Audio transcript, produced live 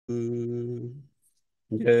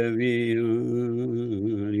जय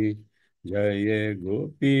बिहारी जय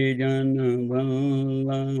गोपी जन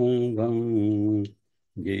वल्लभ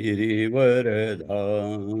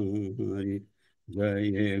गिरिवरधारी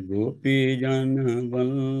जय गोपी जन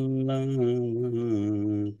वल्लभ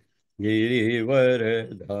गिरिवरधारी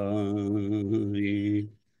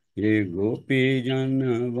ये गोपी जन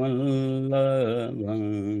वल्लभ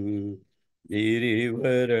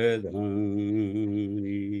गिरिवरधारी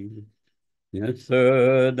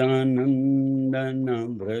यशोदानन्दन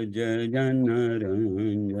व्रज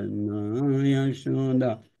जनरञ्जन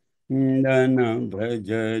यशोदा नन्दन व्रज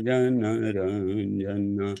जनरञ्जन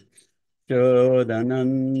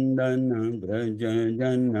यशोदानन्दन व्रज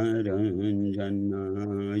जनरञ्जन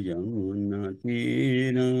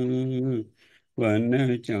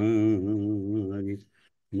यमुनातीरवनचारि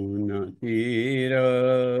मुनातीरवनचारि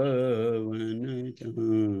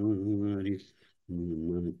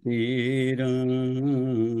तीरावनचारि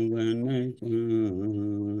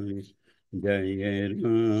जय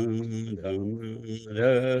राधा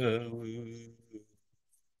माधव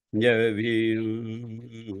जय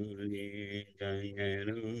वीरारी जय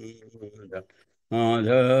राधा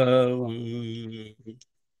माधव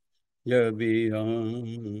जय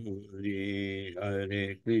बिहारी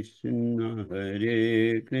हरे कृष्ण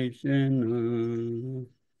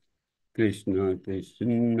कृष्ण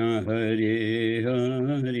कृष्ण हरे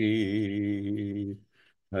हरे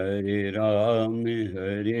हरे राम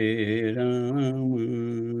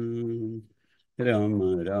राम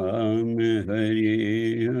राम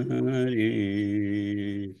हरे हरे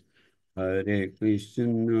हरे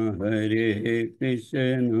कृष्ण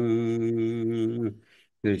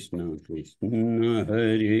कृष्ण कृष्ण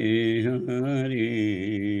हरे हरे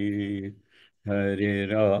हरे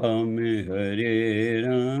राम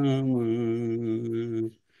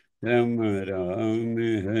राम राम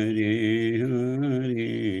हरे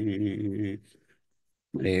हरे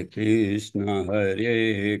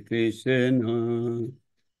हरे कृष्ण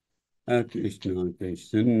कृष्ण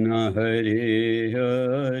कृष्ण हरे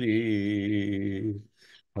हरे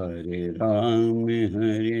हरे राम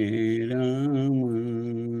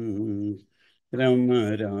राम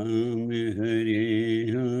राम हरे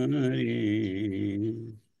हरे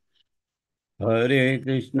हरे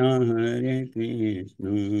कृष्ण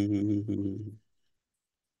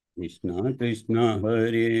कृष्ण कृष्ण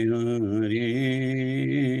हरे हरे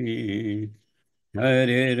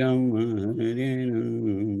हरे राम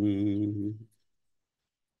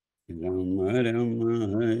राम राम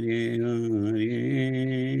हरे हरे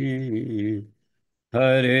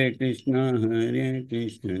हरे कृष्ण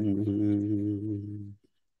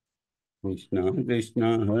कृष्ण कृष्ण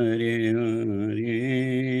हरे हरे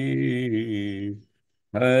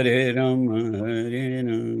हरे राम हरे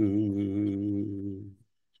हरे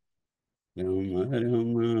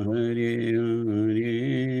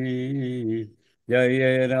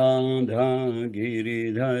जय राधा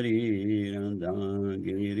गिरिधारी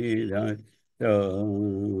राधे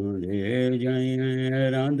जय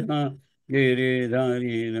राधा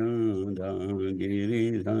गिरिधारी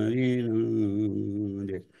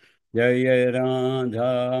राधे जय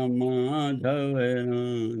राधा माधव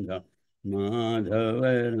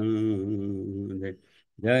राधे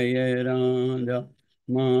जय राधा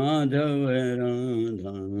माधव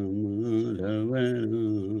राधे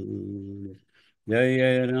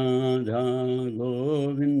जय राधा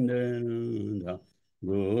राधा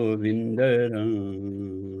गोविंद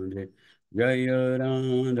राधे जय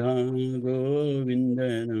राधा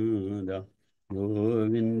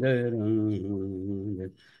गोविंद राधे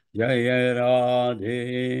जय राधे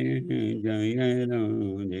जय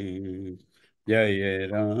राधे जय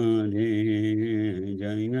राधे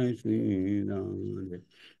जय श्री राधे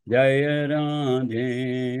जय राधे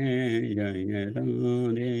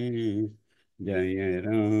जय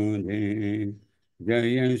राधे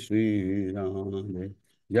जय श्री राधे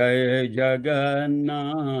जय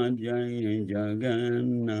जगन्नाथ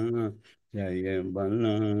जय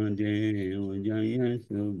बलदेव जय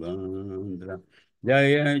सुभद्रा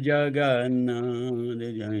जय जगन्नाथ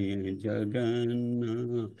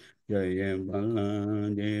जय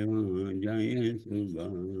बलदेव जय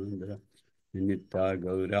सुभद्रा नित्य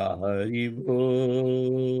गौरा हरि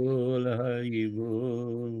बोल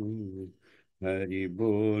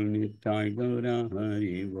नित्य गौरा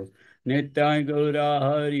नित्य गौरा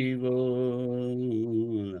हरि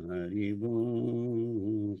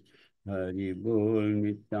बोल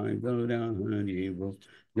नित्य गौरा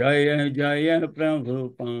जय जय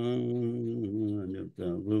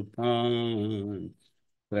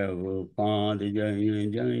प्रभुपाद जय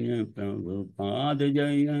जय प्रभुपाद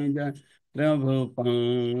जय जय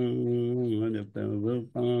Prabhupada,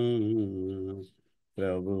 Prabhupada,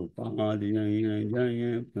 Prabhupada, Jaya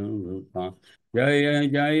Jaya Prabhupada, Jaya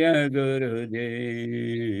Jaya Gurudev,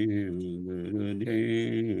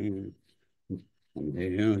 Gurudev.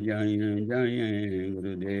 Gurudev Jaya Jaya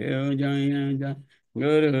Gurudev Jaya Jaya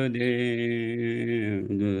Gurudev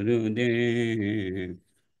Gurudev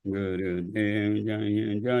Gurudev Jaya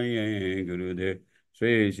Jaya Gurudev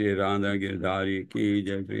Shri Shri Radha Girdhari Ki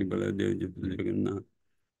Jai Shri Baladev Ji Jagannath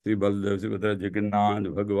Shri Baladev Subhadra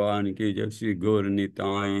Jagannath Bhagwan Ki Jai Shri Gaur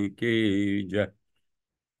Nitai Ki Jai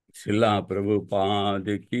शिला प्रभुपाद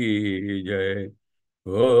की जय।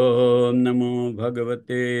 ओम नमो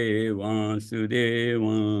भगवते वासुदेवाय।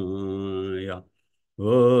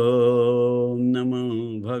 ओम नमो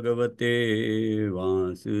भगवते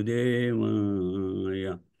वासुदेवाय।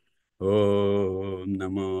 ओम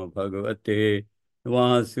नमो भगवते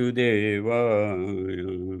वासुदेवाय।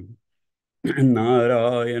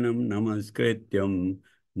 नारायणं नमस्कृत्यं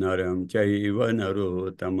नरं चैव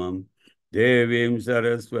नरोत्तमं देवीं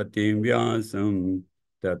सरस्वतीं व्यासं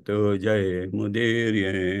ततो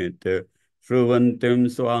जयमुदीरयेत्। श्रुवन्तीं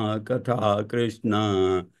स्वाकथा कृष्णा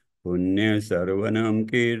पुण्यसर्वनं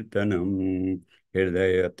कीर्तनं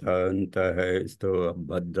हृदयतन्तः स्थो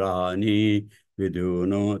भद्राणि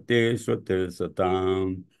विधुनोति श्रुतिसतां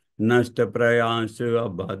नष्टप्रयासु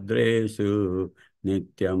अभद्रेषु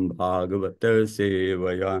नित्यं भागवत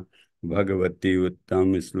सेवया भगवती उत्तम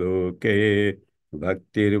श्लोके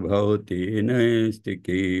भक्तिर्भवति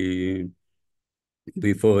नैष्टिकी।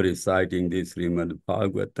 Before reciting this Srimad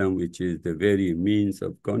Bhagavatam, which is the very means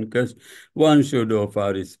of conquest, one should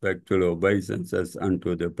offer respectful obeisances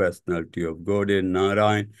unto the personality of Godhead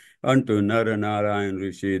Narayan, unto Naranarayan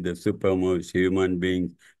Rishi, the supermost human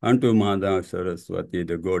beings, unto Mother Saraswati,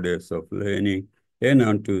 the goddess of learning, and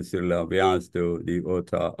unto Srila Vyasdev, the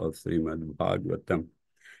author of Srimad Bhagavatam.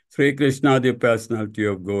 Sri Krishna, the personality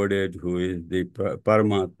of Godhead, who is the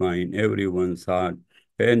Paramatma in everyone's heart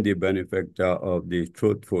and the benefactor of the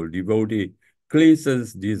truthful devotee,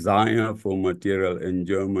 cleanses desire for material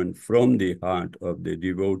enjoyment from the heart of the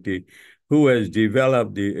devotee who has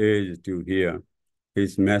developed the urge to hear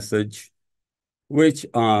his message, which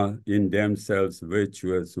are in themselves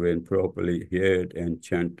virtuous when properly heard and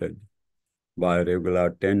chanted. By regular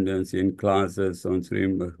attendance in classes on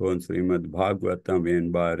Srimad Bhagavatam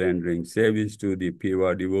and by rendering service to the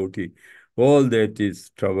pure devotee, all that is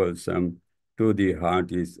troublesome to the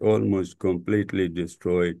heart is almost completely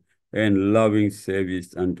destroyed, and loving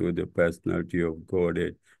service unto the personality of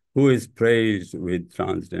Godhead, who is praised with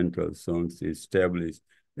transcendental songs, is established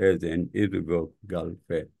as an irrevocable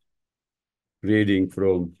fact. Reading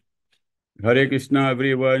from Hare Krishna,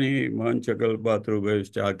 everybody.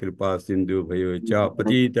 Manchakalpatrubhashcha kripa sindhu bhayo cha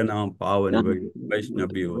patitanam pavanabhayo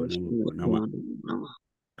Vaishnavyo namo namah.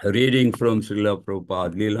 Reading from Srila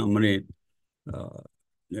Prabhupada Lilamrit.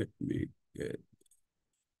 Let me get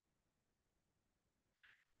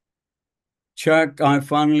check. I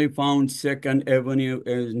finally found Second Avenue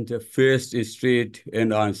and the First Street,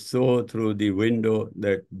 and I saw through the window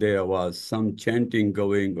that there was some chanting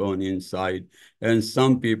going on inside, and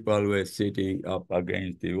some people were sitting up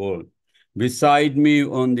against the wall. Beside me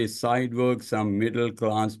on the sidewalk, some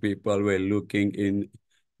middle-class people were looking in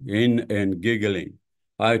and giggling.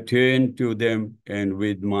 I turned to them, and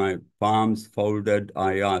with my palms folded,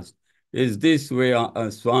 I asked, "Is this where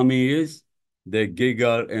a Swami is?" They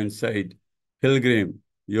giggled and said, "Pilgrim,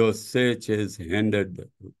 your search has ended."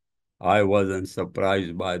 I wasn't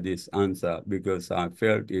surprised by this answer because I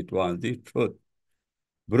felt it was the truth.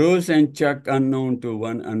 Bruce and Chuck, unknown to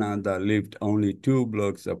one another, lived only 2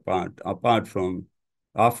 blocks apart.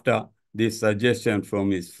 After this suggestion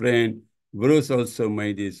from his friend, Bruce also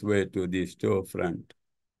made his way to the storefront.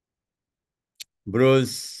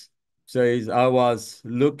 Bruce says, "I was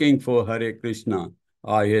looking for Hare Krishna.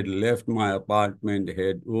 I had left my apartment,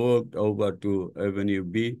 had walked over to Avenue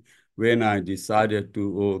B when I decided to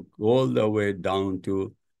walk all the way down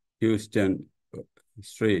to Houston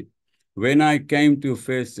Street. When I came to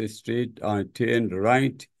First Street, I turned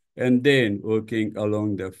right, and then walking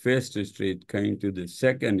along the First Street came to the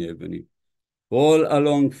Second Avenue. All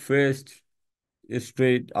along First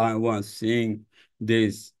Street, I was seeing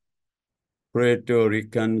these Puerto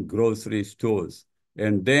Rican grocery stores.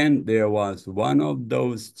 And then there was one of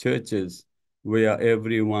those churches where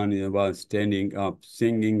everyone was standing up,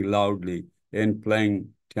 singing loudly and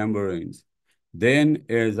playing tambourines. Then,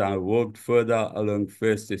 as I walked further along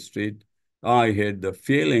First Street, I had the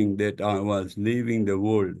feeling that I was leaving the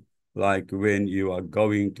world, like when you are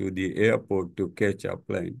going to the airport to catch a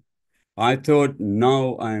plane. I thought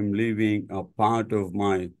now I'm leaving a part of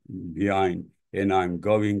my behind and I'm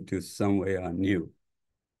going to somewhere new.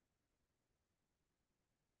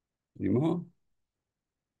 Any more?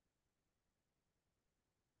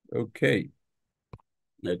 Okay.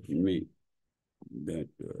 Let me that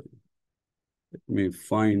let me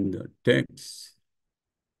find the text.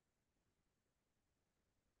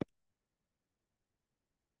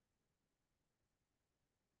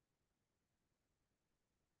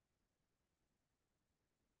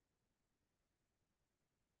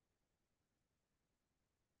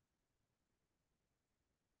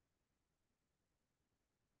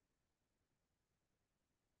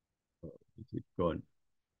 Is it gone?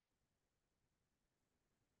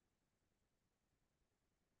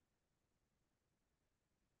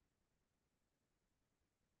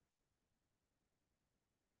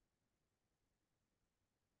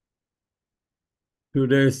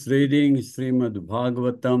 Today's reading Srimad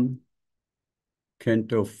Bhagavatam,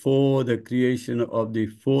 Canto 4, the creation of the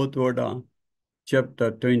fourth order,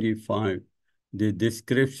 Chapter 25, the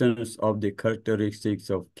descriptions of the characteristics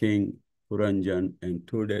of King Puranjan, and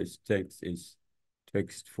today's text is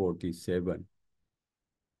text 47.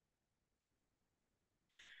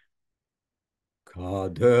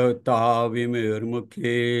 Khadhata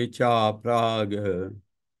vimirmukhe chaprag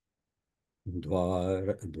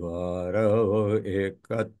द्वार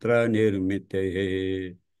एकत्र निर्मिते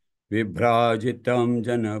विभ्राजितं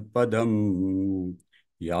जनपदं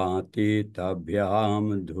याति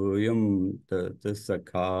ताभ्यां धूयं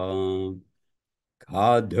तत्सखा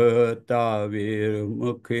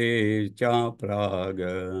खादताविर्मुखे च प्राग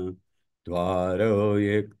द्वार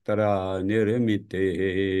एकत्र निर्मिते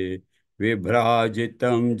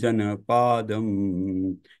विभ्राजितं जनपदं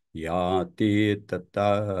याति तथा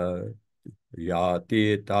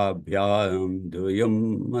याति ताभ्याम द्वयम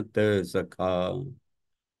मत सखा.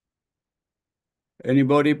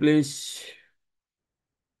 Anybody, please?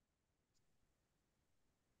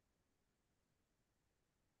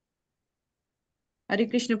 Hare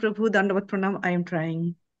Krishna Prabhu, Dandavat Pranam, I am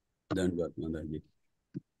trying. Dandavat Mataji.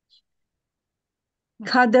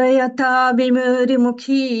 Khadayata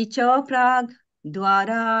vimurmukhi cha prag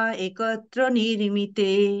dwara ekatra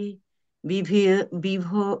nirimite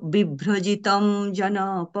vibhrajitam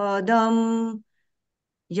janapadam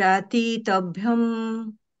yati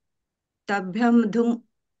tabhyam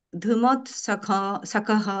dhumat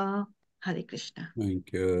sakaha. Hare Krishna.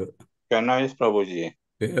 Thank you. Can I, Prabhuji?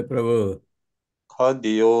 Yeah, Prabhu.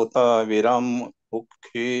 Khadiyota viram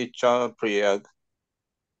mukhi cha priyag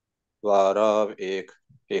द्वारा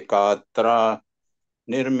एकत्र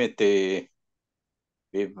निर्मिते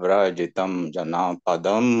विभ्राजितं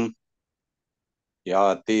जनापदं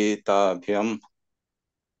याति ताभ्यं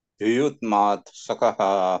द्युयुत्मात् सकः.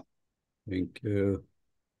 Thank you.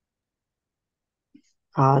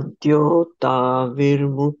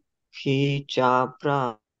 खाद्योताविर्मुखी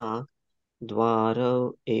चाप्राक् द्वारौ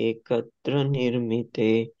एकत्र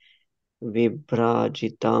निर्मिते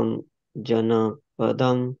विभ्राजितं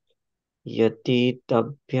जनपदं यति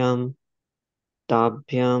ताभ्यां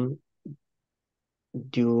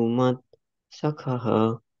द्युमत् सखः.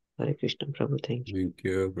 Hare Krishna Prabhu, thank you. Thank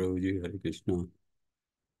you, Prabhuji. Hare Krishna.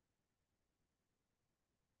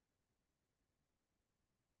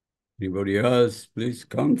 Anybody else? Please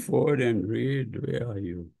come forward and read. Where are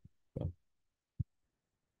you?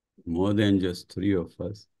 More than just three of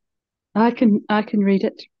us. I can read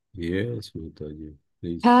it. Yes, Mataji.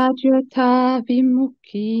 Please. Kajata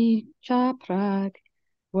vimukhi chaprag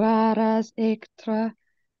varas ektra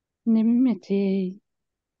nimiti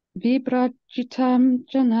vibrajitam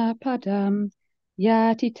janapadam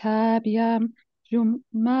yati tabyam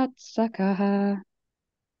jumatsakaha.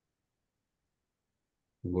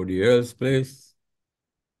 Anybody else, please?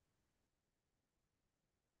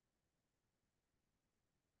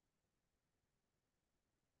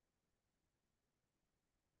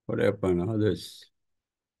 What happened? Others?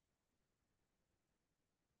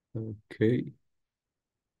 Okay.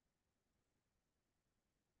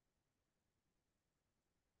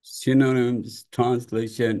 Synonyms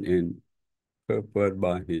translation in prepared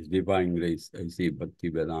by His Divine Grace, A.C.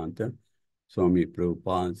 Bhaktivedanta Swami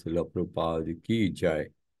Prabhupada, Srila Prabhupada Ki Jai.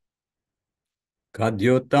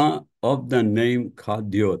 Khadyota of the name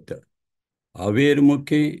Khadyota.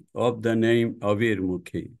 Avirmukhi of the name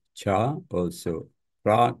Avirmukhi. Cha also.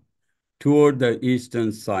 Prak toward the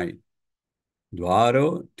eastern side.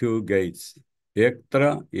 Dwaro, two gates.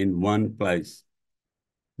 Ektra in one place.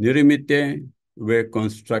 Nirimite were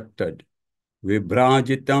constructed.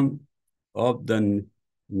 Vibhrajitam of the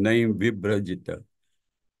name Vibhrajita.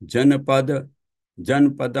 Janapada,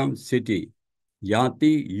 Janpadam city.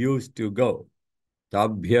 Yati used to go.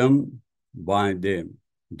 Tabhyam by them.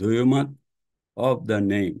 Dhumat of the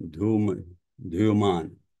name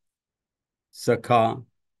Dhuman. Sakha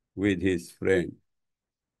with his friend.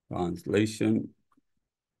 Translation.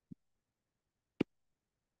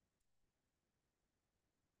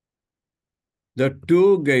 The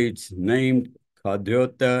two gates named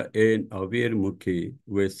Khadyota and Avirmukhi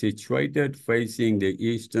were situated facing the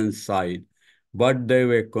eastern side, but they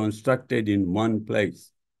were constructed in one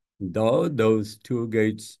place. Through those two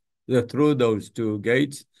gates,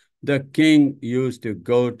 the king used to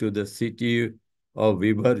go to the city of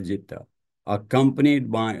Vibharjita, accompanied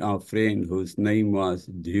by a friend whose name was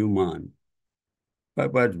Dhuman.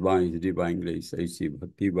 Purport by His Divine Grace, A.C.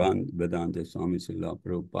 Bhaktivan Vedanta Swami Srila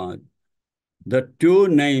Prabhupada. The two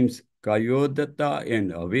names Kayodata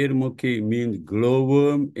and Avirmukhi means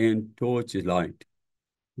glowworm and torchlight.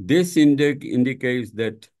 This indicates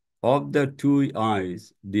that of the two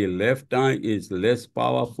eyes, the left eye is less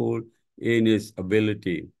powerful in its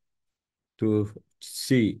ability to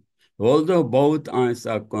see. Although both eyes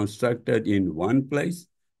are constructed in one place,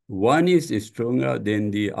 one is stronger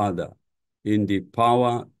than the other in the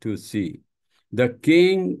power to see. The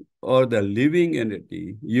king or the living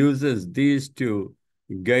entity uses these two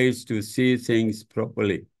gates to see things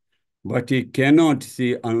properly, but he cannot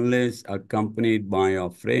see unless accompanied by a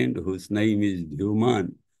friend whose name is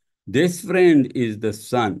Dhuman. This friend is the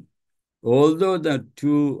sun. Although the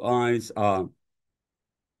two eyes are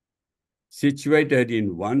situated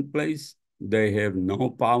in one place, they have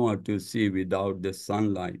no power to see without the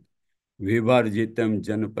sunlight. Vivarjitam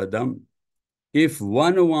Janapadam. If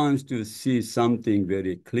one wants to see something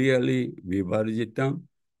very clearly, Vivarjitam,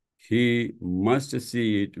 he must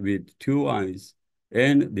see it with two eyes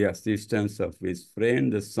and the assistance of his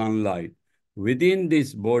friend, the sunlight. Within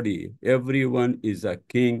this body, everyone is a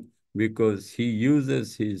king because he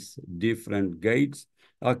uses his different gates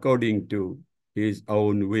according to his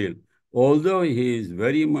own will. Although he is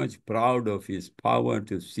very much proud of his power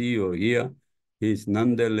to see or hear, he is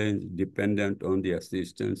nonetheless dependent on the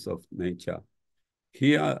assistance of nature.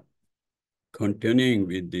 Here, continuing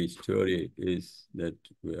with the story is that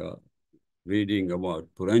we are reading about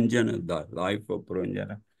Puranjana, the life of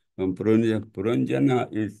Puranjana. And Puranjana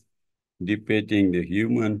is depicting the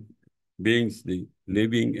human beings, the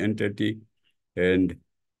living entity, and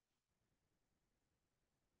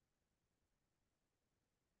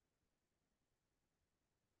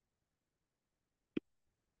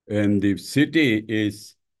the city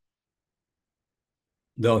is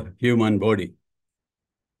the human body.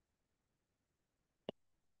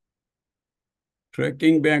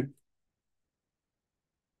 Tracking back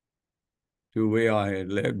to where I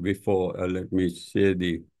had left before, let me say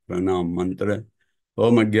the pranam mantra.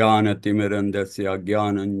 Om Jnana-timirandasya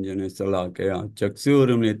Jnananjana-salakaya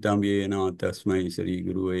Chaksuramritam Yena Tasmai Sri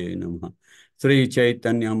Guruve Namaha. Sri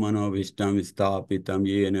Chaitanya Manobhishtam Stapitam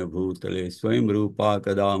Yena Bhutale Swayam Rupa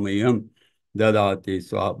Kadamayam Dadati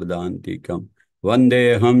Swapadantikam.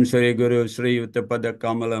 Vandeham Sri Guru Sri Uttapada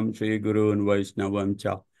Kamalam Sri Gurun Vaishnavam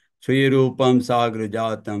Cha. Sri Rupam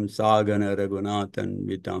Sagrajatam Sagana Raghunathan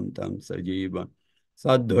Vitam Tam Sajivam.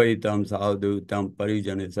 Sadvaitam Sadhutam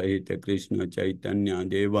Parijana Sahita Krishna Chaitanya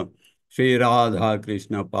Devam. Sri Radha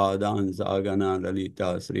Krishna Padan Sagana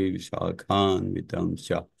Lalita Sri Vishakhan Vitam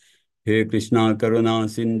Sha. He Krishna Karuna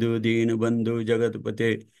Sindhu Deen Bandhu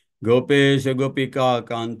Jagatpate Gopesh Gopika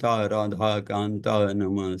Kanta Radha Kanta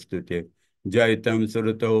Namastute. Jaitam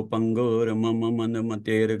Suruto Pangor Mama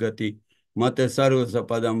Manamater Gati Mata Sarva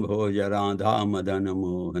Sapadam Bhoja Radha Madana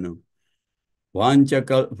Mohanam.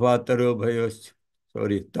 Vanchakalpataro Bhayos,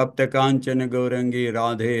 Tapta Kanchana Gaurangi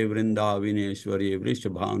Radhe Vrindavineshwari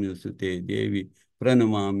Vrishabhanusute Devi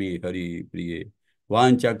Pranamami Hari Priye.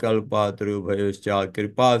 Vanchakalpataro Bhayoscha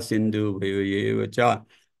Kripa Sindhu Bhayo Yevacha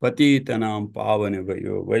Patitanam Pavana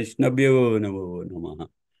Bhayo Vaishnavyo Namo Namaha.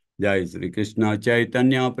 Jai Sri Krishna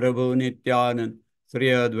Chaitanya Prabhu Nityanand Sri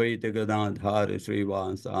Advaita Gadadhar Sri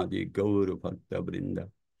Vansadi Gaur Bhakta Vrinda.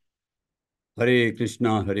 Hare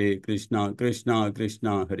Krishna, Krishna Krishna,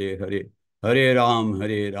 Hare Hare, Hare Ram,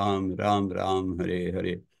 Ram Ram, Hare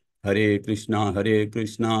Hare, Hare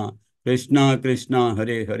Krishna, Krishna Krishna,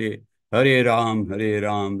 Hare Hare, Hare Ram,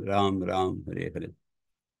 Ram Ram, Hare Hare.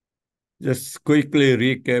 Just quickly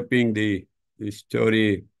recapping the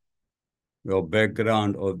story or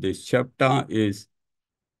background of this chapter is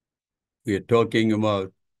we are talking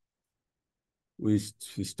about, we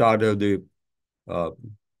started the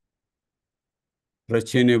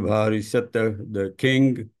Prachini Bharisata, the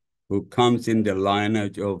king who comes in the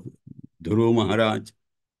lineage of Dhuru Maharaj.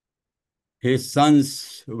 His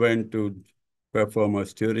sons went to perform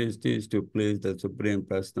austerities to please the Supreme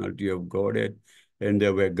Personality of Godhead, and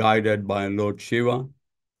they were guided by Lord Shiva.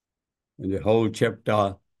 And the whole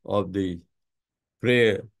chapter of the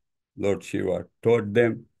prayer, Lord Shiva taught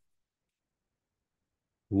them.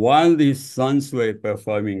 While these sons were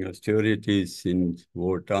performing austerities in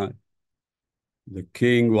wartime, the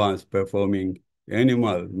king was performing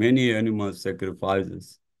many animal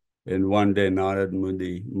sacrifices. And one day Narad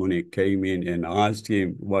Muni came in and asked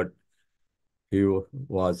him what he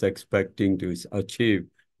was expecting to achieve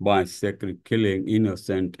by killing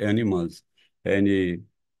innocent animals. And he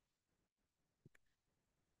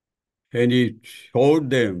showed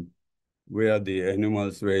them where the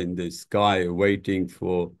animals were in the sky waiting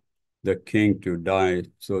for the king to die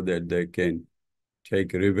so that they can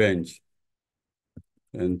take revenge.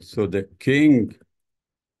 And so the king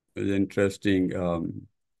is interesting.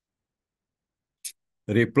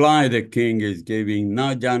 Reply the king is giving,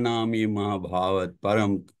 Na janami mahabhavat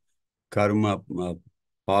param karma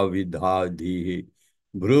pavidhadhihi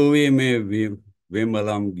bhruvi me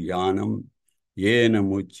vimalam jnanam yena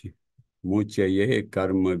muchaye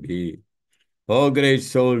karma bhi. O great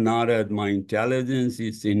soul Narad, my intelligence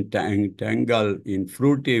is entangled in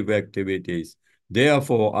fruitive activities.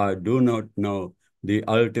 Therefore, I do not know the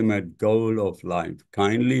ultimate goal of life.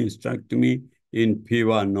 Kindly instruct me in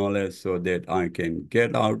pure knowledge so that I can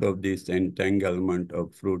get out of this entanglement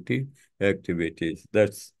of fruitive activities.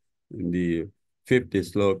 That's in the 5th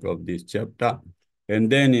sloka of this chapter. And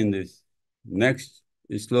then in this next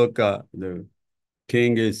sloka, the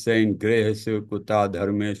king is saying, Grehesu kuta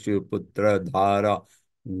dharmeshu putra dhara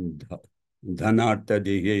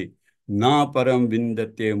dhanartadihi na param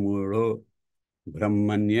vindate muro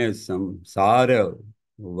brahmanya samsara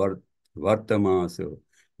vartamasu.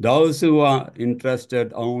 Those who are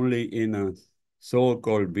interested only in a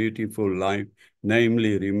so-called beautiful life,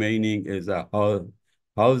 namely remaining as a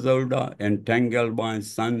householder, entangled by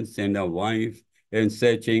sons and a wife, and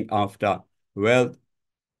searching after wealth,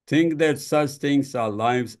 think that such things are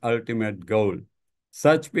life's ultimate goal.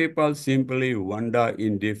 Such people simply wander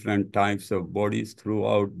in different types of bodies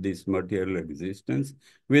throughout this material existence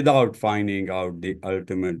without finding out the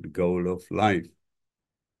ultimate goal of life.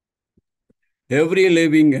 Every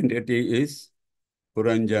living entity is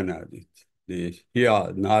Puranjana. Here,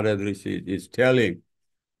 Narad Rishi is telling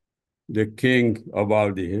the king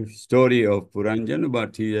about the story of Puranjana,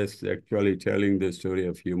 but he is actually telling the story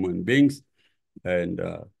of human beings. And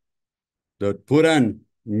the Puran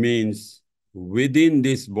means within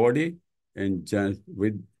this body and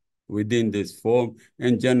within this form,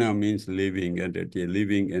 and Jana means living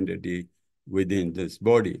entity within this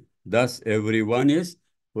body. Thus, everyone is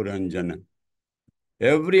Puranjana.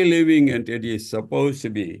 Every living entity is supposed to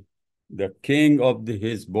be the king of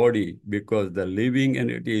his body because the living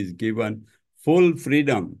entity is given full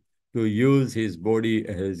freedom to use his body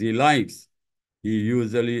as he likes. He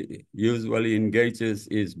usually engages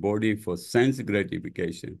his body for sense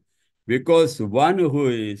gratification because one who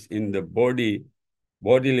is in the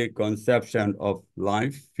bodily conception of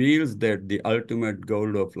life feels that the ultimate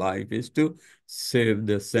goal of life is to save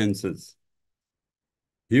the senses.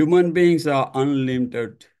 Human beings are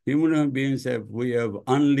unlimited. We have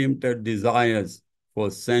unlimited desires for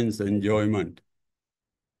sense enjoyment.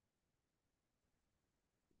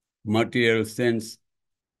 Material sense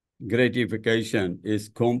gratification is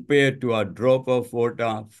compared to a drop of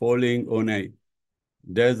water falling on a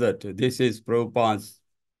desert. This is Prabhupada's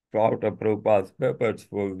purpose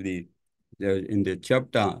for in the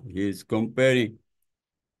chapter. He is comparing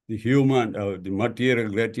the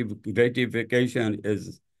material gratification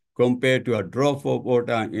is compared to a drop of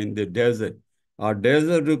water in the desert. A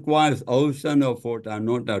desert requires ocean of water,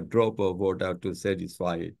 not a drop of water to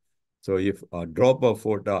satisfy it. So if a drop of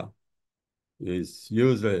water is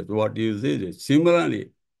useless, what use is it?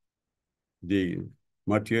 Similarly, the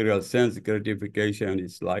material sense gratification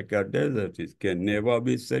is like a desert. It can never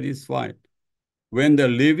be satisfied. When the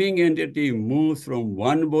living entity moves from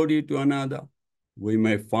one body to another, we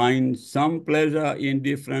may find some pleasure in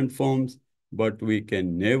different forms, but we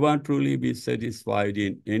can never truly be satisfied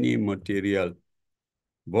in any material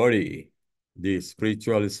body. The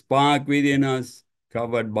spiritual spark within us,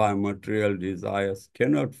 covered by material desires,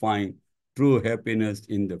 cannot find true happiness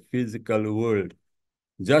in the physical world.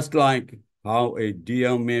 Just like how a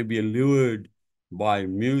deer may be lured by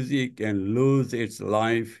music and lose its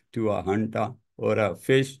life to a hunter, or a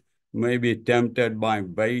fish may be tempted by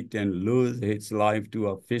bait and lose its life to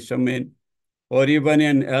a fisherman, or even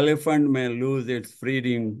an elephant may lose its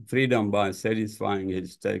freedom by satisfying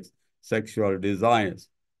its sexual desires.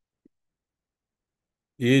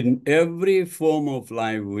 In every form of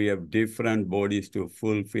life, we have different bodies to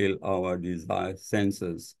fulfill our desire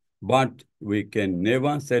senses, but we can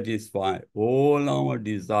never satisfy all our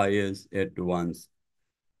desires at once.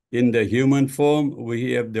 In the human form,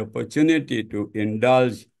 we have the opportunity to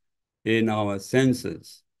indulge in our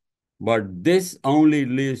senses, but this only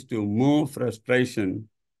leads to more frustration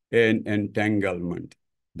and entanglement.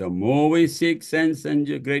 The more we seek sense and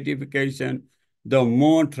gratification, the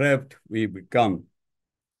more trapped we become.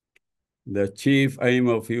 The chief aim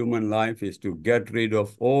of human life is to get rid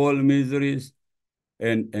of all miseries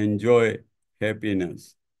and enjoy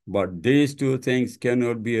happiness. But these two things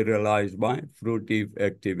cannot be realized by fruitive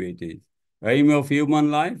activities. Aim of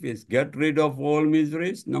human life is get rid of all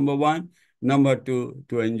miseries, number one. Number two,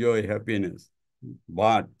 to enjoy happiness.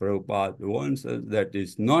 But Prabhupada warns us that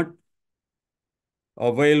is not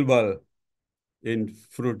available in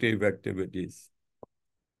fruitive activities.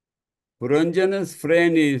 Puranjana's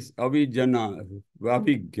friend is Avigyata.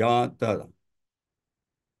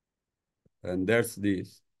 And that's the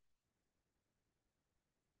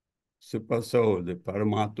super soul, the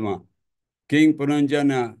Paramatma. King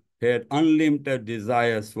Puranjana had unlimited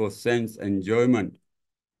desires for sense enjoyment.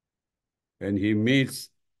 And he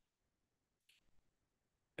meets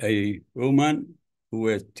a woman who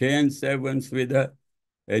has 10 servants with her,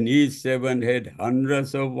 and each servant had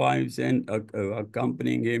hundreds of wives and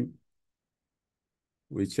accompanying him,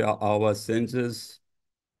 which are our senses,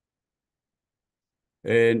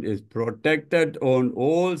 and is protected on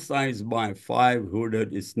all sides by 5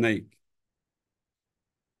 hooded snakes.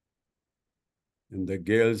 And the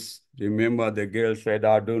girls, remember the girl said,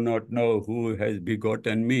 I do not know who has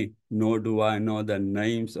begotten me, nor do I know the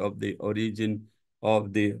names of the origin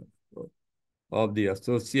of the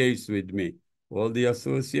associates with me. All the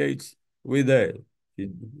associates with her, he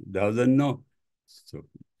doesn't know. So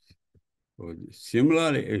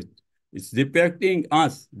similarly, it's depicting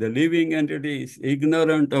us, the living entity is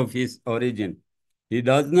ignorant of his origin. He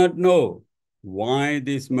does not know why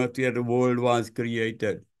this material world was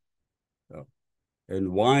created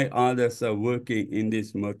and why others are working in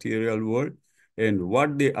this material world and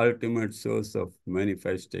what the ultimate source of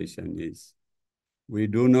manifestation is. We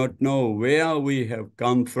do not know where we have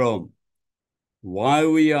come from, why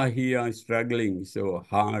we are here struggling so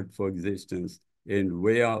hard for existence, and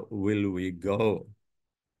where will we go.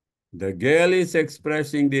 The girl is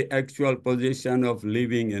expressing the actual position of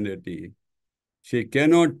living entity. She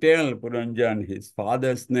cannot tell Puranjan his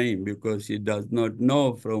father's name because she does not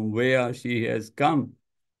know from where she has come,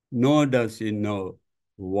 nor does she know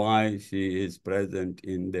why she is present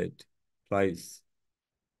in that place.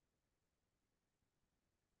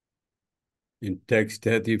 In text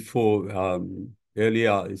 34,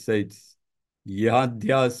 earlier it says,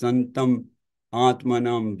 Yadya santam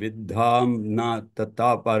atmanam vidham na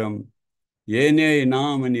tataparam yene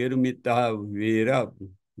nam nirmita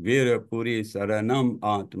vira puri saranam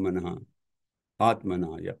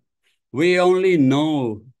atmanaya. We only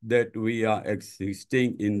know that we are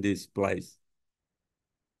existing in this place.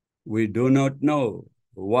 We do not know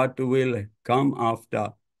what will come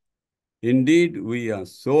after. Indeed, we are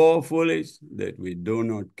so foolish that we do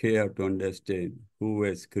not care to understand who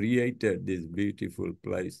has created this beautiful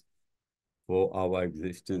place for our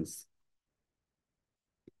existence.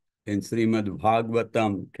 In Srimad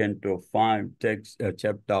Bhagavatam, Canto 5,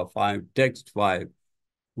 Chapter 5, Text 5,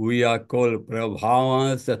 we are called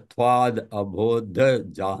Prabhavas Tvad Abodha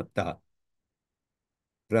Jata.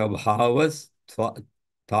 Prabhavas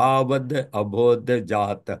Tavad Abodha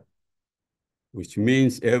Jata, which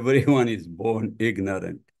means everyone is born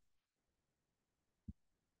ignorant.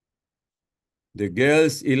 The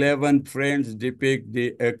girl's 11 friends depict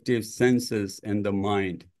the active senses and the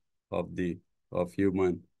mind of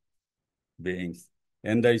human beings.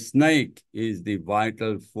 And the snake is the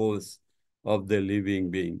vital force of the living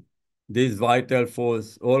being. This vital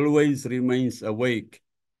force always remains awake,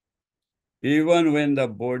 even when the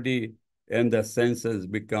body and the senses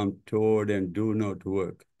become tired and do not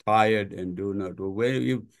work.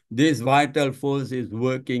 This vital force is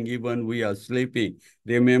working even we are sleeping.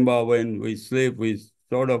 Remember, when we sleep, we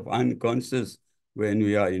sort of unconscious when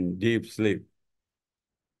we are in deep sleep.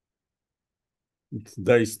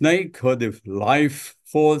 The snake or the life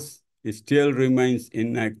force still remains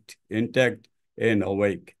intact and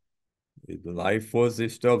awake. If the life force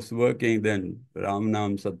stops working, then Ram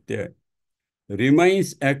Nam Satya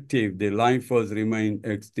remains active. The life force remains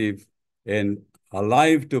active and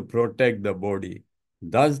alive to protect the body.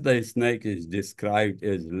 Thus, the snake is described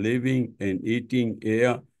as living and eating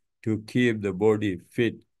air to keep the body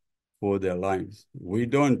fit for their lives. We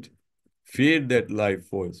don't feed that life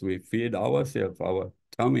force. We feed ourselves, our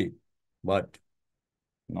tummy, but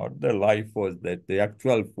not the life force, that the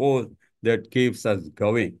actual force that keeps us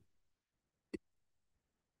going.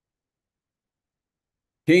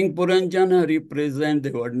 King Puranjana represents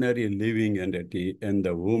the ordinary living entity, and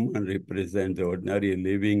the woman represents the ordinary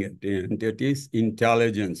living entity's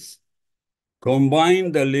intelligence.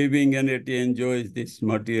 Combined, the living entity enjoys these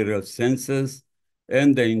material senses,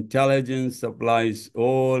 and the intelligence supplies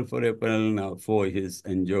all for his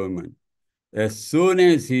enjoyment. As soon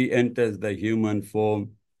as he enters the human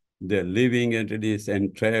form, the living entity is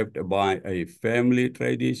entrapped by a family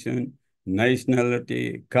tradition,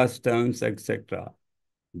 nationality, customs, etc.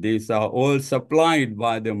 These are all supplied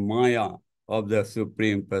by the Maya of the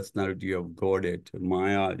Supreme Personality of Godhead.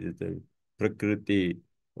 Maya is the Prakriti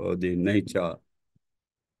or the nature.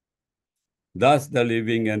 Thus, the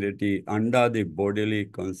living entity, under the bodily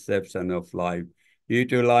conception of life,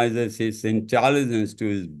 utilizes his intelligence to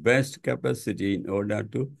his best capacity in order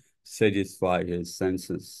to satisfy his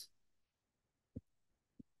senses.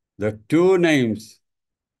 The two names,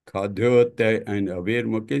 Kadyote and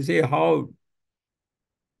Avirmukhi, see how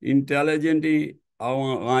intelligently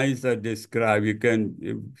our eyes are described. You can,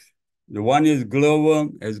 if the one is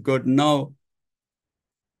glowworm, as good now,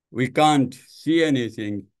 we can't see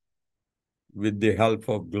anything with the help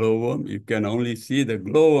of glowworm. You can only see the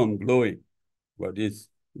glowworm glowing, but it's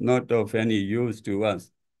not of any use to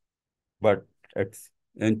us. But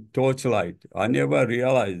in torchlight, I never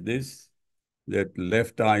realized this, that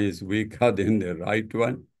left eye is weaker than the right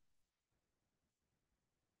one.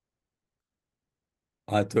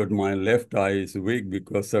 I thought my left eye is weak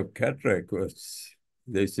because of cataract.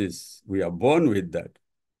 We are born with that.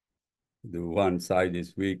 The one side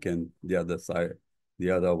is weak and the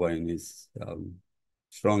other one is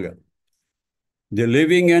stronger. The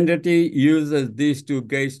living entity uses these two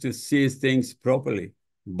gates to see things properly,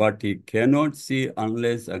 but he cannot see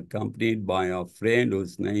unless accompanied by a friend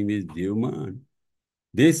whose name is human.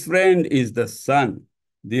 This friend is the sun.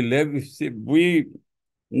 Not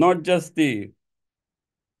just the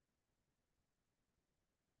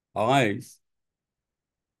eyes,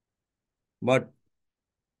 but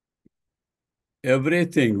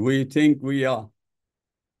everything. We think we are.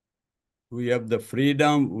 We have the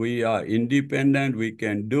freedom, we are independent, we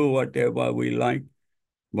can do whatever we like,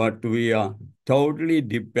 but we are totally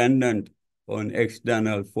dependent on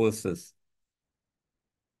external forces.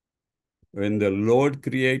 When the Lord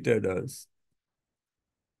created us,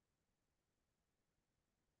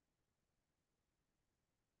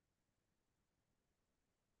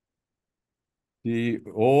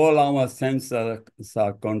 all our senses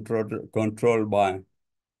are controlled by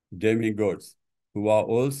demigods, who are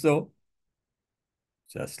also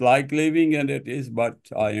just like living entities, but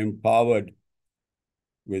are empowered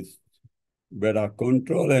with better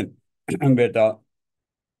control and better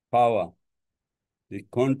power. The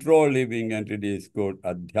control living entity is called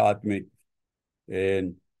Adhyatmic,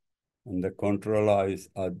 and the controller is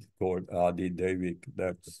called Adi Devik.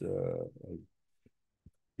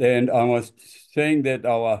 And I was saying that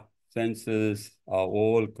our senses are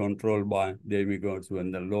all controlled by demigods.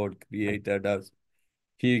 When the Lord created us,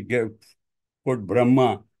 he put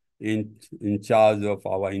Brahma in charge of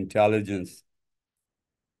our intelligence.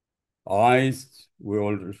 Eyes, we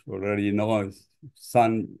already know,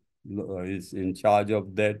 sun is in charge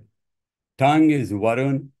of that. Tongue is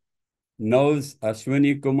Varun. Nose,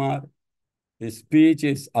 Ashwini Kumar. His speech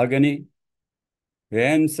is Agni.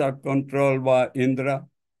 Hands are controlled by Indra.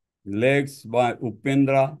 Legs by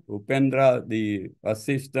Upendra. Upendra, the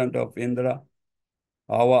assistant of Indra.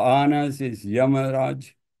 Our anus is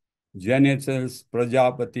Yamaraj. Genitals,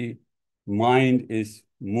 Prajapati. Mind is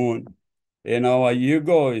Moon. And our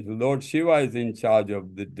ego is Lord Shiva is in charge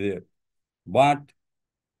of the but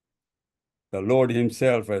the Lord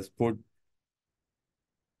himself has put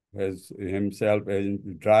himself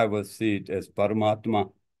in driver's seat as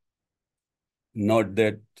Paramatma. Note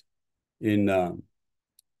that in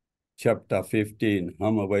chapter 15,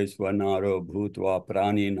 Ham Vaishvanaro Bhutva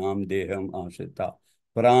Prani Nam Deham Ashita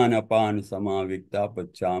Pranapan Samavikta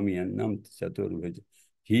Pachami Annam Chaturvij.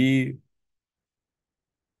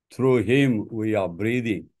 Through him, we are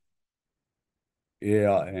breathing.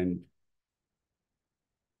 Yeah,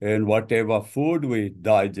 and whatever food we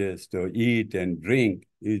digest or eat and drink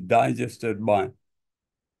is digested by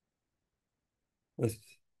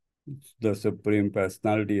the Supreme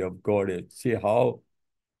Personality of Godhead. See how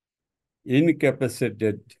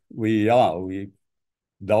incapacitated we are.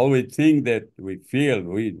 Though we think that we feel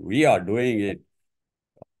we are doing it,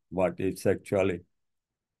 but it's actually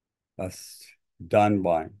done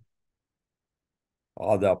by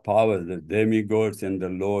other powers, the demigods and the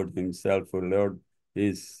Lord himself, who Lord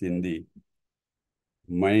He's in the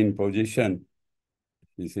main position.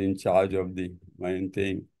 He's in charge of the main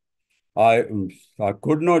thing. I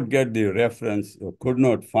could not get the reference, could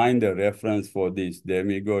not find the reference for these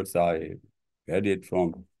demigods. I had it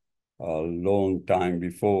from a long time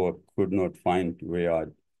before, could not find where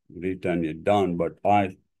I'd written it down, but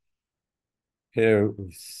I here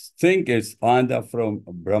think it's either from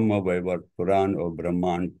Brahma Vaivar Puran or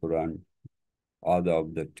Brahman Puran, either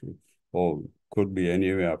of the two. Or could be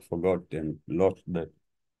anywhere, I forgot and lost the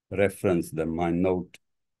reference, my note.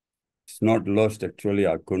 It's not lost, actually,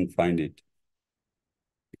 I couldn't find it.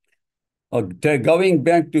 Going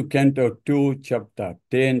back to Canto 2, Chapter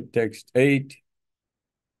 10, Text 8.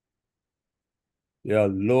 Yeah,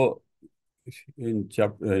 low in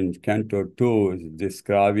Canto 2 is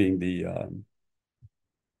describing the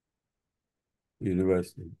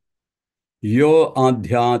university. Yo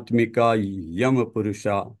adhyatmika yam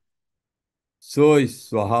purusha soy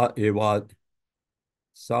swaha eva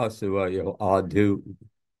sa seva yo adhu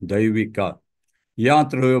daivika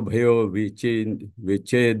yatra bhayo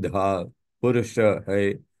vichedha purusha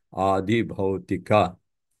hai adi bhautika.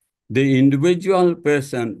 The individual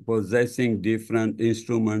person possessing different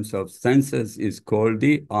instruments of senses is called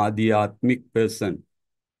the Adhyatmic person.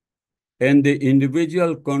 And the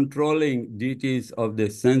individual controlling deities of the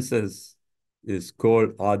senses is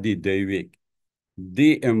called Adi Devik.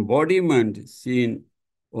 The embodiment seen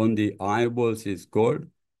on the eyeballs is called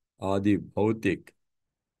Adi Bhautik.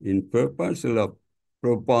 In Purpose,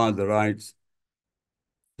 Prabhupada writes,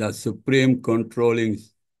 the supreme controlling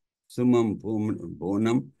Sumam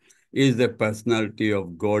Bonam is the personality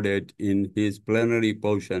of Godhead in his plenary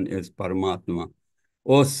portion as Paramatma,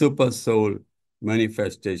 or super soul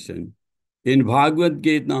manifestation. In Bhagavad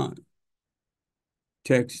Gita,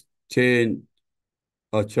 text 10,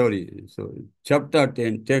 chapter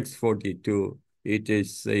 10, text 42, it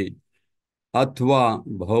is said, Atva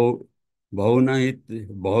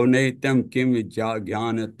bhaunaitam kim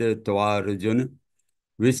jnanate tvarjun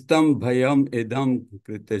Vistam bhayam idam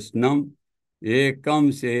kritishnam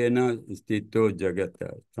ekam sena stito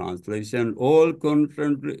jagata. Translation, all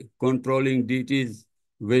controlling deities,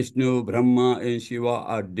 Vishnu, Brahma, and Shiva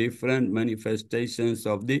are different manifestations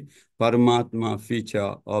of the Paramatma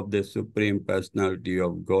feature of the Supreme Personality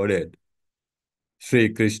of Godhead, Sri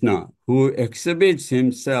Krishna, who exhibits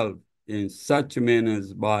himself in such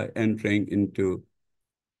manners by entering into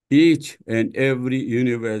each and every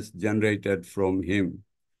universe generated from him.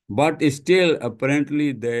 But still,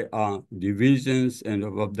 apparently, there are divisions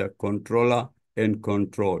of the controller and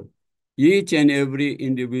control. Each and every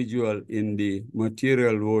individual in the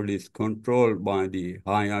material world is controlled by the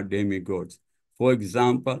higher demigods. For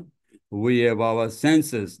example, we have our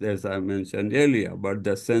senses, as I mentioned earlier, but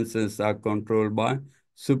the senses are controlled by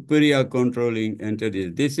superior controlling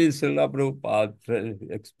entities. This is Srila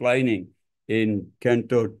Prabhupada explaining in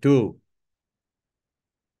Canto 2,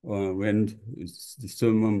 when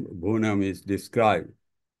Sumam Bhunam is described.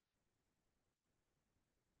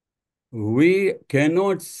 We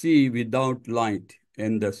cannot see without light,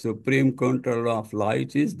 and the supreme controller of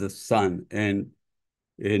light is the sun. And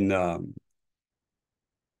in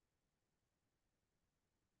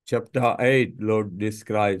chapter 8, Lord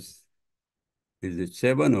describes, is it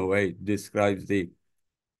 7 or 8, describes the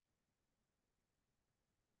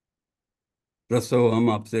Rasoham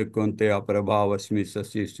apse konte aprabhavasmi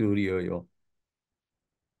sasi suryoyo.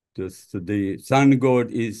 So the sun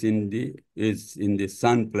god is in the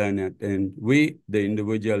sun planet, and we, the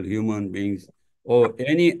individual human beings, or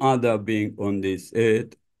any other being on this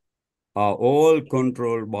earth, are all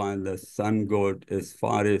controlled by the sun god as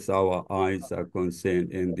far as our eyes are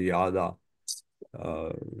concerned, and the other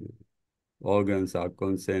organs are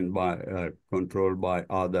controlled by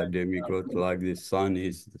other demigods, like the sun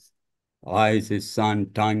is eyes is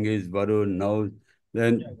sun, tongue is Varun, nose.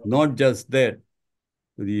 Then not just that,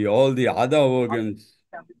 all the other organs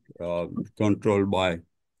controlled by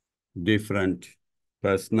different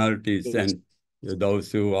personalities. And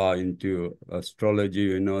those who are into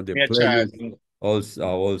astrology, the planets also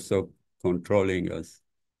are also controlling us.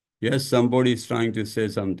 Yes, somebody is trying to say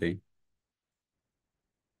something.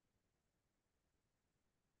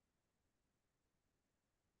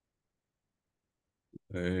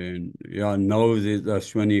 And yeah, nose is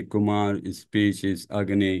Ashwani Kumar, speech is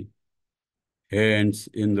Agni, hands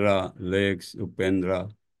Indra, legs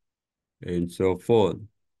Upendra, and so forth.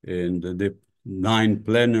 And the 9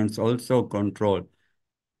 planets also control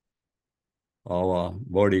our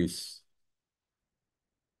bodies.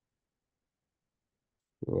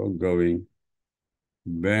 So going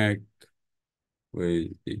back, where is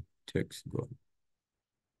the text going?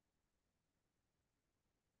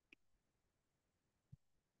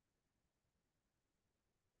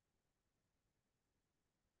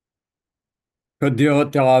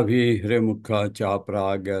 Kudyotaviremuka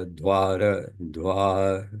chapraga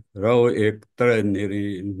dwaro ektra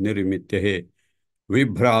nirimitehe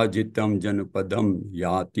vibhrajitam janapadam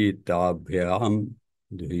yati tabhyam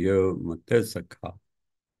dhyo matasakha.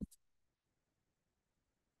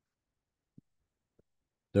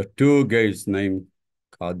 The two gates named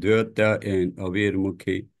Kadhyota and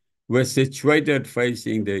Avirmukhi were situated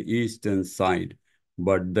facing the eastern side,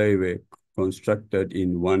 but they were constructed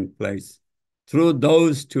in one place. Through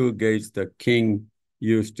those two gates, the king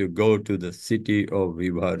used to go to the city of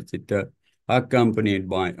Vibharjita, accompanied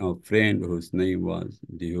by a friend whose name was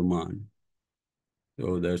Dhiman.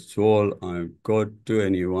 So that's all I've got. To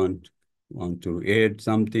anyone want to add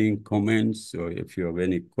something, comments, or if you have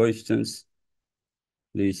any questions,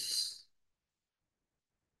 please.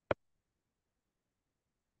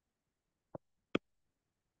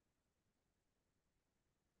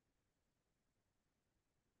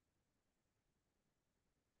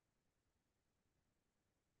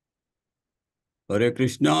 Hare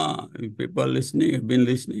Krishna, people listening, have been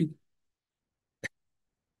listening.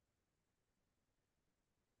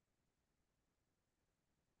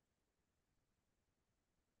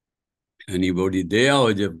 Anybody there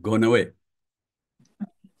or they've gone away?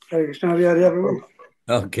 Hare Krishna, we are here, Prabhu.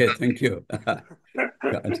 Okay, thank you.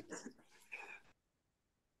 God.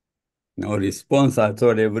 No response. I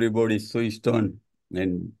thought everybody switched on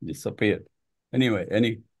and disappeared. Anyway,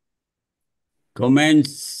 any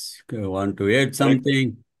comments? Want to add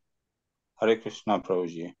something? Hare Krishna,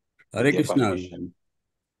 Prabhuji. Hare With your Krishna. permission.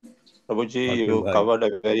 Prabhuji, Atul you bhai. covered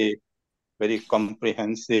a very, very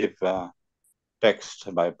comprehensive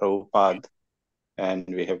text by Prabhupada, and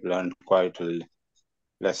we have learned quite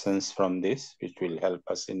lessons from this, which will help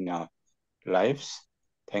us in our lives.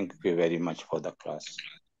 Thank you very much for the class.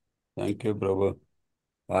 Thank you, Prabhu.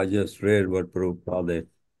 I just read what Prabhupada had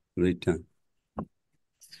written.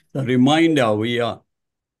 The reminder, we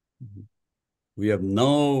have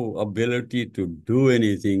no ability to do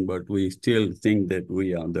anything, but we still think that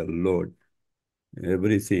we are the Lord.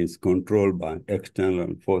 Everything is controlled by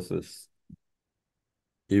external forces.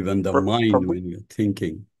 Even the mind when you're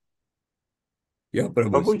thinking. Yeah,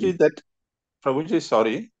 Prabhuji. Prabhuji,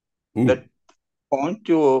 sorry, that point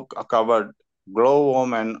you covered,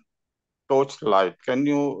 glowworm and torchlight. Can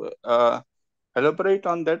you elaborate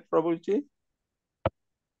on that, Prabhuji?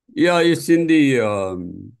 Yeah, it's in the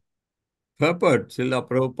purport. Srila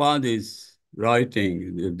Prabhupada is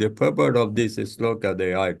writing. The purport of this sloka,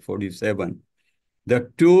 they write 47.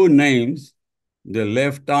 The two names, the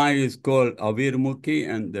left eye is called Avirmukhi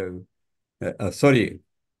and the,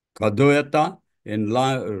 Kadoyata, and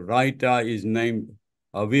right eye is named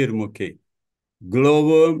Avirmukhi.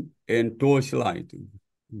 Glowworm and torchlight.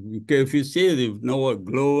 Okay, if you see, you know what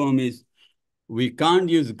glowworm is, we can't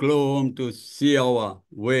use glowworm to see our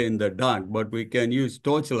way in the dark, but we can use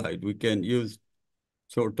torchlight. We can use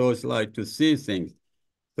torchlight to see things.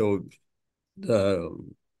 So they're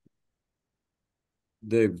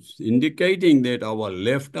indicating that our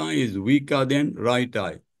left eye is weaker than right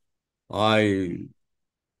eye.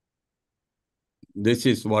 This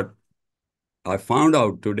is what I found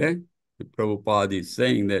out today. Prabhupada is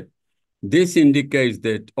saying that this indicates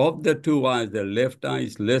that of the two eyes, the left eye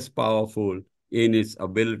is less powerful in its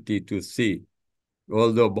ability to see.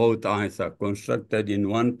 Although both eyes are constructed in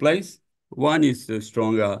one place, one is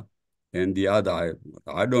stronger than the other.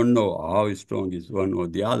 I don't know how strong is one or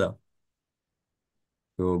the other.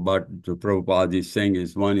 So, but the Prabhupada is saying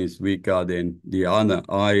is one is weaker than the other.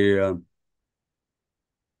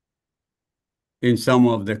 In some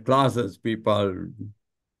of the classes, people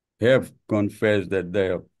have confessed that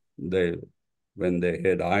they when they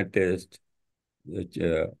had eye test,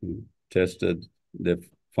 tested, they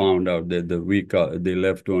found out that the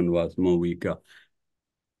left one was more weaker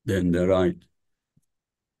than the right.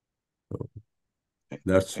 So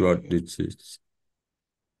that's what it is.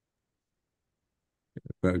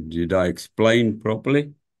 Did I explain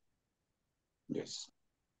properly? Yes.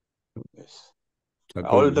 Yes. Thakur,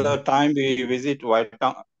 All the time we visit White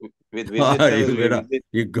Town with visitors.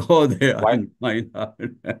 you go there and find out.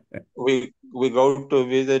 we go to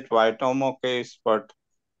visit Vaitomo case, but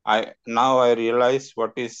now I realize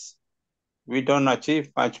we don't achieve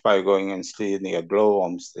much by going and see the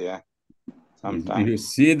glowworms there. Sometimes you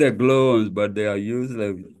see the glowworms, but they are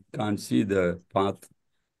useless. You can't see the path.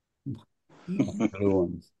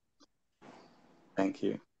 Glowworms. Thank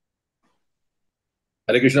you.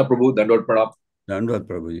 Hare Krishna Prabhu, Dandot Pranam. Dandot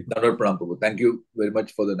Prabhu. Dandot Pranam Prabhu. Thank you very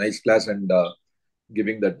much for the nice class and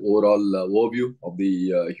giving that overall overview of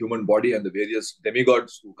the human body and the various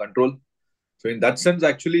demigods who control. So in that sense,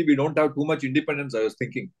 actually, we don't have too much independence. I was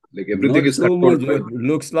thinking, like Not everything is too much. controlled by. It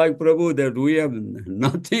looks like, Prabhu, that we have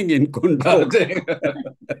nothing in control.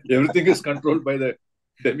 Everything is controlled by the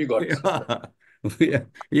demigods. Yeah.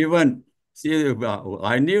 Even, see,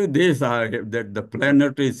 I knew this, that the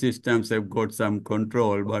planetary systems have got some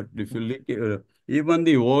control, but if you look, even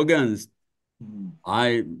the organs,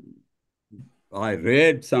 I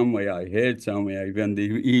read somewhere, I heard somewhere, even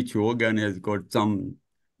each organ has got some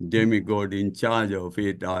demigod in charge of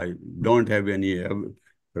it. I don't have any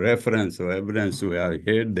reference or evidence where I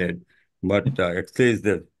heard that, but at least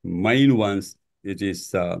the main ones, it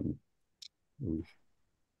is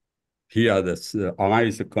here the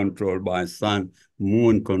eyes are controlled by sun,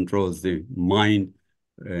 moon controls the mind,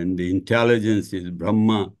 and the intelligence is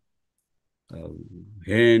Brahma,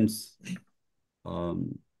 hands,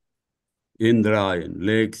 Indra, and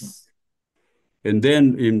legs. And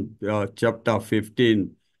then in chapter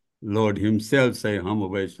 15, Lord himself say, Ham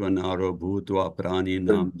Vaishvanaro Bhutva Prani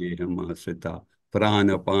Nam Deham Asrita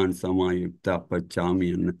Pranapan Samayukta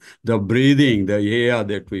Pachami. And the breathing, the air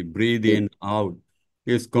that we breathe in, out,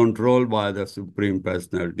 is controlled by the Supreme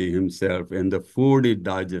Personality himself. And the food is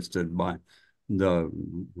digested by the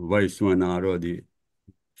Vaishvanaro, the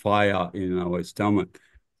fire in our stomach.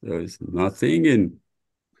 There is nothing in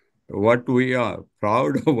what we are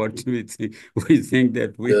proud of, what we think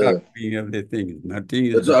that we are doing everything. Nothing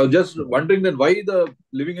is. So I was just wondering then why the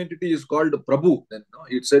living entity is called Prabhu. Then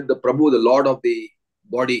it said the Prabhu, the Lord of the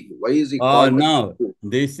body. Why is he called? Now,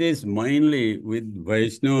 this is mainly with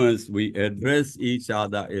Vaishnavas, we address each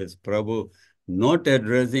other as Prabhu, not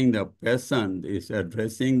addressing the person, is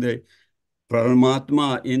addressing the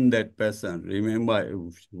Paramatma in that person. Remember,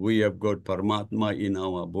 we have got Paramatma in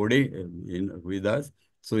our body, with us.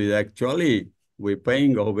 So actually, we're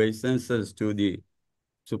paying obeisances to the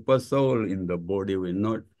super soul in the body. We're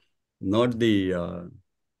not the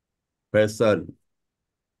person.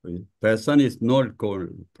 Person is not called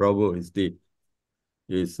Prabhu. Is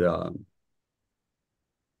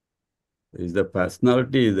the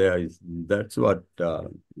personality there. That's what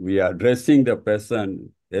we are addressing the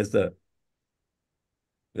person as the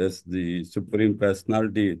Supreme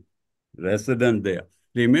Personality resident there.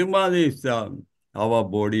 Remember this, our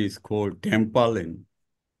body is called temple in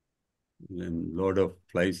a lot of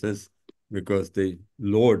places because the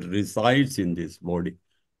Lord resides in this body.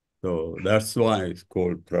 So that's why it's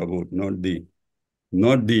called Prabhu, not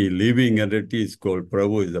the living entity is called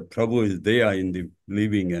Prabhu. The Prabhu is there in the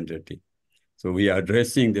living entity. So we are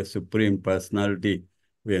addressing the Supreme Personality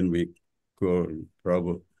when we call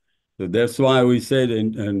Prabhu. So that's why we said,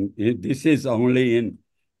 and this is only in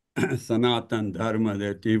Sanatan Dharma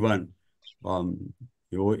that even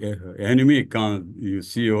your enemy you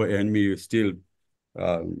see your enemy, you still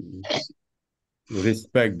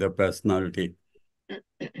respect the personality.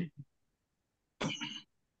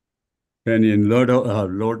 And in lot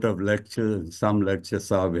of lectures, some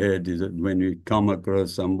lectures I've had is that when you come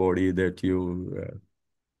across somebody that you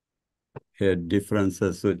had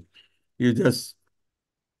differences with, you just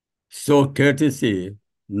show courtesy,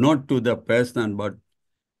 not to the person, but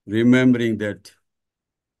remembering that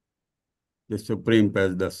the Supreme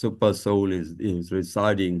Person, the Super Soul is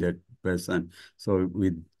residing that person. So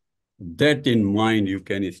with that in mind, you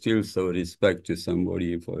can still show respect to somebody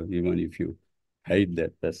even if you hate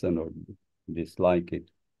that person or dislike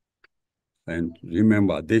it. And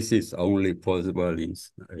remember, this is only possible in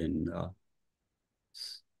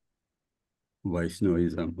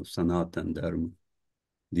Vaishnavism, Sanatan Dharma.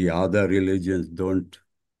 The other religions don't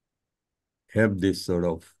have this sort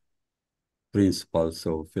of principles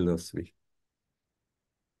or philosophy.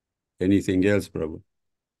 Anything else, Prabhu?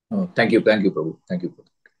 Oh, thank you, Prabhu. Thank you.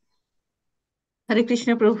 Hare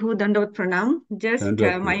Krishna Prabhu, Dandavat Pranam. Just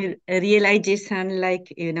my realization,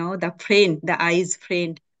 like, the friend, the eyes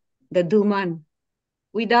friend, the Duman.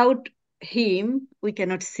 Without him, we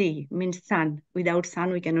cannot see, means sun. Without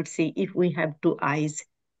sun, we cannot see if we have two eyes,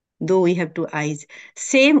 though we have two eyes.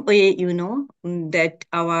 Same way,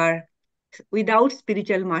 that without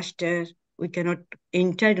spiritual master, we cannot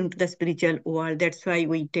enter into the spiritual world. That's why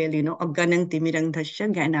we tell, Agganang Timirang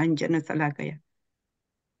Dhasya Gyananjana Salakaya.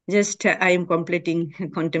 Just I am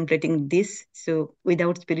contemplating this. So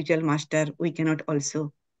without spiritual master, we cannot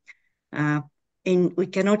also we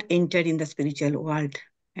cannot enter in the spiritual world,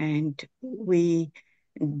 and we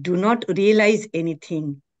do not realize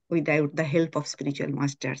anything without the help of spiritual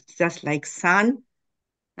masters. Just like sun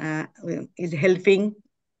is helping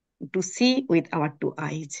to see with our two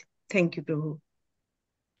eyes. Thank you, Prabhu.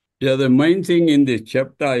 Yeah, the main thing in this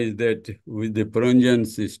chapter is that with the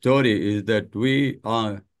Puranjan's story is that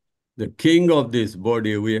the king of this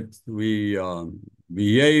body. We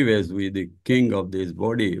behave as we the king of this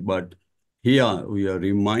body, but here we are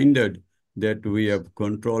reminded that we have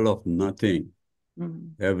control of nothing.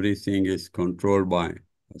 Everything is controlled by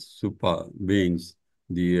super beings.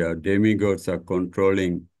 The demigods are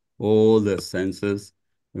controlling all the senses.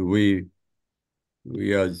 We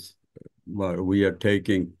are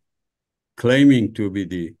claiming to be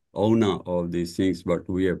the owner of these things, but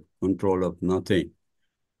we have control of nothing.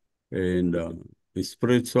 And the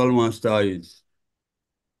spiritual master is,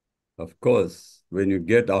 of course, when you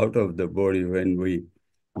get out of the body, when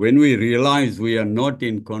we realize we are not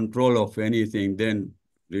in control of anything, then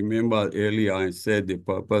remember earlier I said the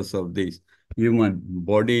purpose of this human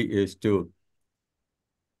body is to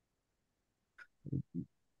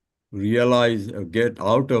realize, get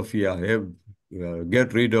out of here,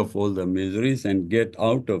 get rid of all the miseries and get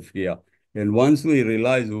out of here. And once we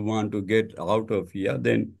realize we want to get out of here,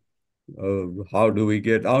 then how do we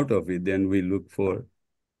get out of it? Then we look for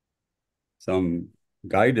some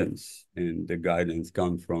guidance, and the guidance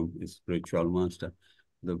comes from the spiritual master.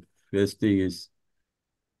 The first thing is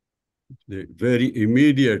the very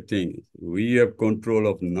immediate thing. We have control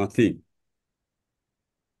of nothing.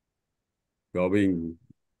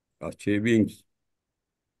 Achieving,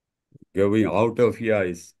 going out of here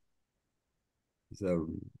is a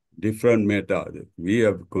different matter. We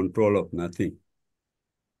have control of nothing.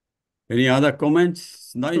 Any other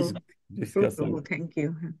comments? Nice discussion. Thank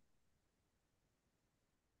you.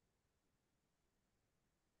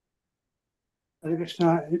 Hare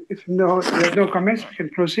Krishna. If there are no comments, we can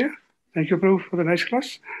close here. Thank you, Prabhu, for the nice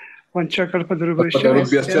class.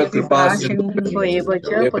 Vanchakalpadurubhyascha kripa sindhu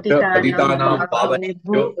patitanam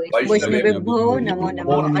pavanebhyo Vaishnavebhyo namo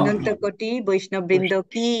namo namo Anantakoti Vaishnav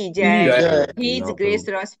ki jai. His Grace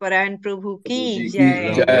Rasparayan Prabhu ki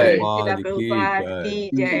jai. Srila Prabhupada ki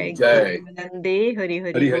jai. Nande Hari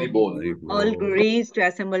Hari Bol. All glories to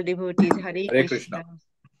assembled devotees. Hare Krishna.